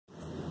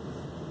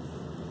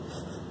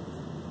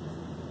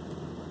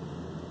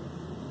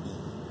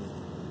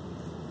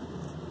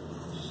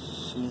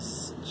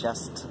she's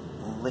just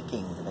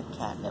licking the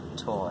catnip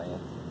toy.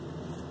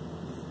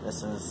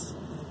 This is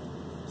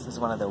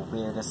one of the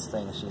weirdest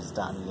things she's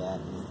done yet.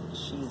 And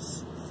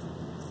she's...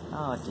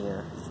 oh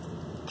dear.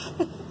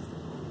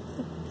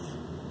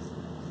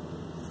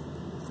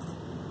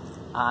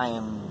 I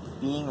am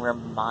being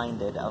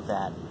reminded of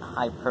that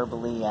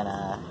hyperbole and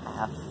a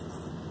half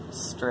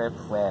strip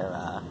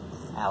where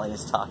Allie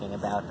is talking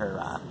about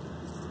her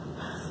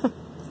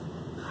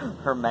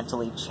her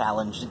mentally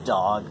challenged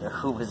dog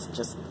who was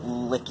just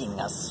licking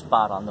a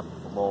spot on the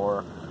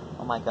floor.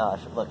 Oh my gosh,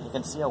 look, you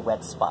can see a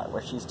wet spot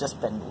where she's just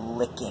been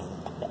licking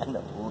and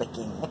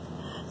licking.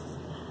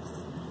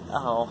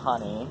 Oh,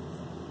 honey.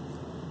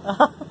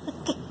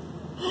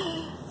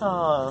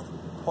 Oh,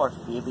 poor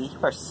Phoebe, you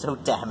are so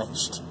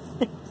damaged.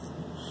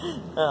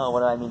 Oh,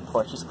 what do I mean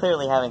poor? She's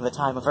clearly having the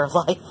time of her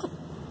life.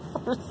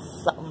 For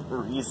some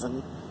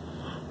reason.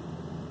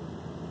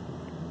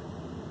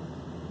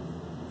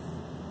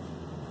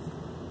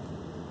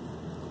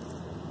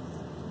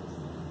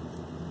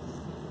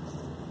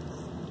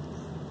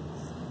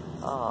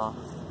 Oh,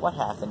 what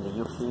happened to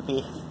you,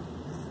 Phoebe?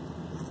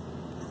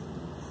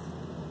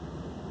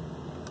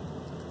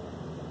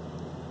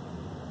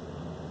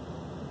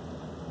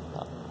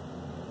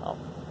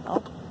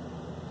 Oh.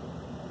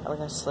 Are we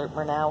gonna slurp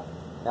her now?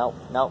 Nope,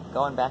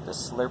 going back to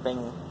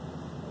slurping.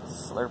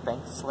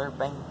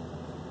 Slurping.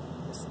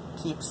 Just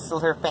keep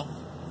slurping.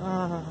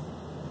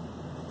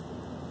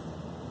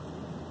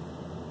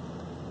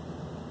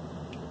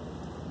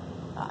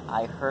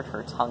 I heard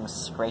her tongue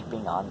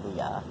scraping on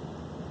the,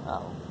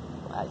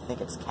 I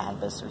think it's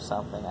canvas or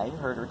something. I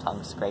heard her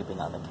tongue scraping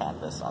on the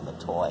canvas on the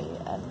toy,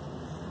 and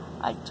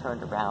I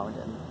turned around,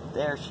 and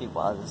there she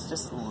was,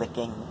 just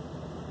licking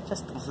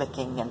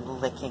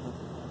and licking.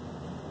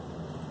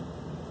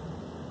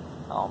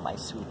 Oh, my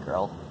sweet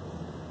girl.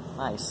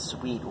 My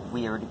sweet,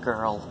 weird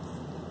girl.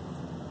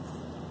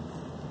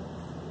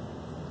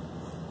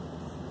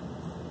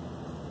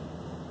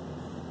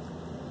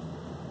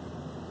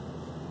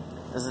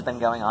 This has been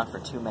going on for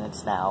 2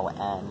 minutes now,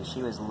 and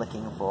she was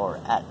licking for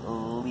at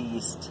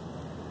least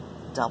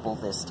double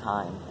this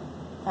time.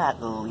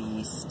 At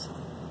least.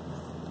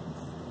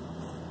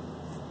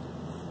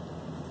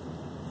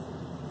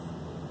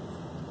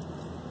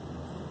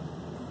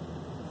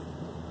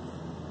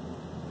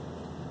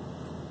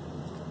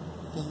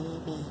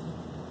 Phoebe.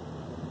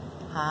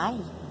 Hi.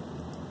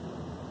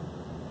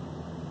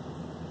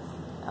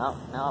 Oh,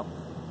 no.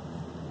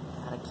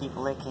 Gotta keep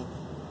licking.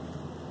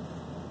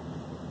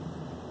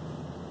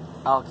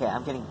 Okay,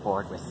 I'm getting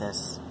bored with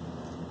this.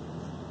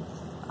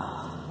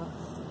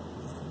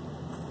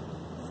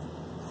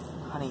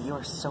 Honey, you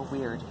are so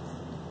weird.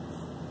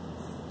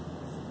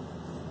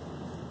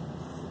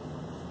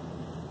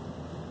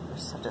 You're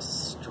such a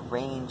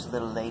strange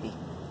little lady.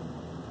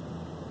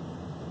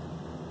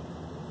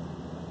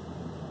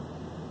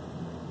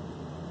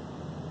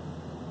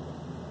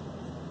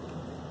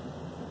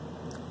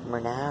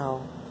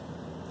 Murnau.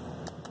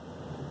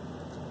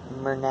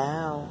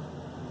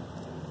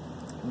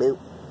 Boop.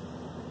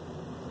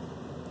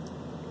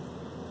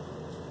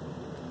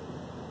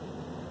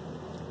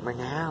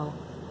 Murnau.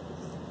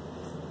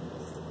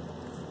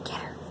 Get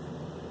her.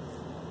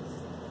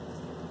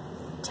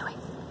 Do it.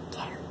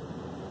 Get her.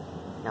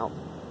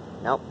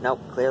 Nope.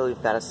 Clearly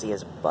we've got to see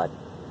his butt.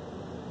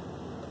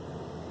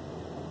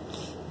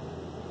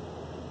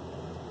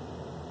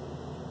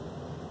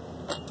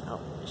 Oh,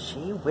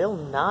 she will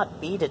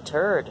not be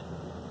deterred.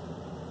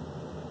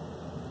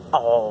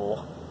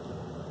 Oh.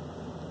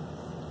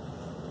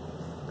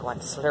 Go on,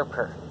 slurp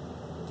her.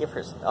 Give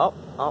her... Oh.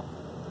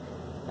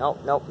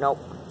 Nope.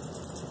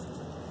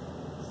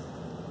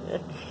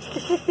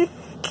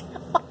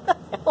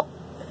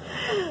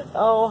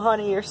 Oh,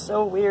 honey, you're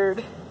so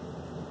weird.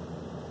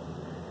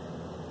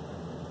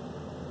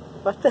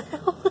 What the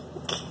hell?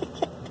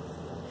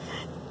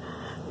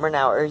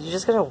 Murnau, are you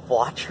just gonna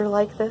watch her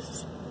like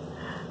this?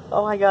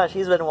 Oh my gosh,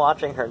 he's been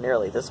watching her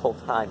nearly this whole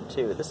time,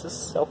 too. This is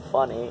so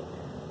funny.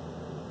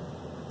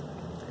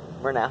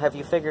 Murnau, have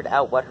you figured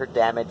out what her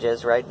damage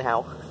is right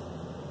now?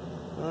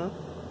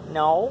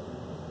 No?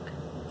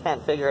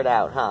 Can't figure it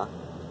out, huh?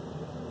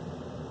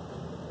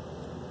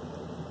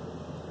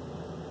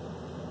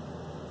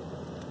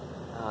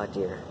 Oh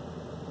dear.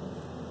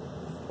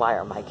 Why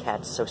are my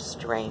cats so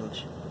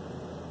strange?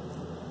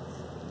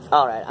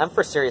 Alright, I'm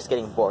for serious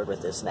getting bored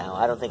with this now.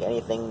 I don't think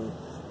anything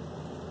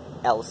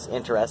else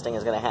interesting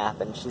is going to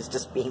happen. She's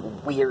just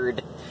being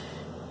weird.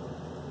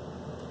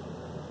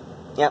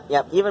 Yep.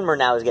 Even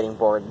Murnau is getting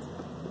bored.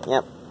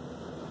 Yep.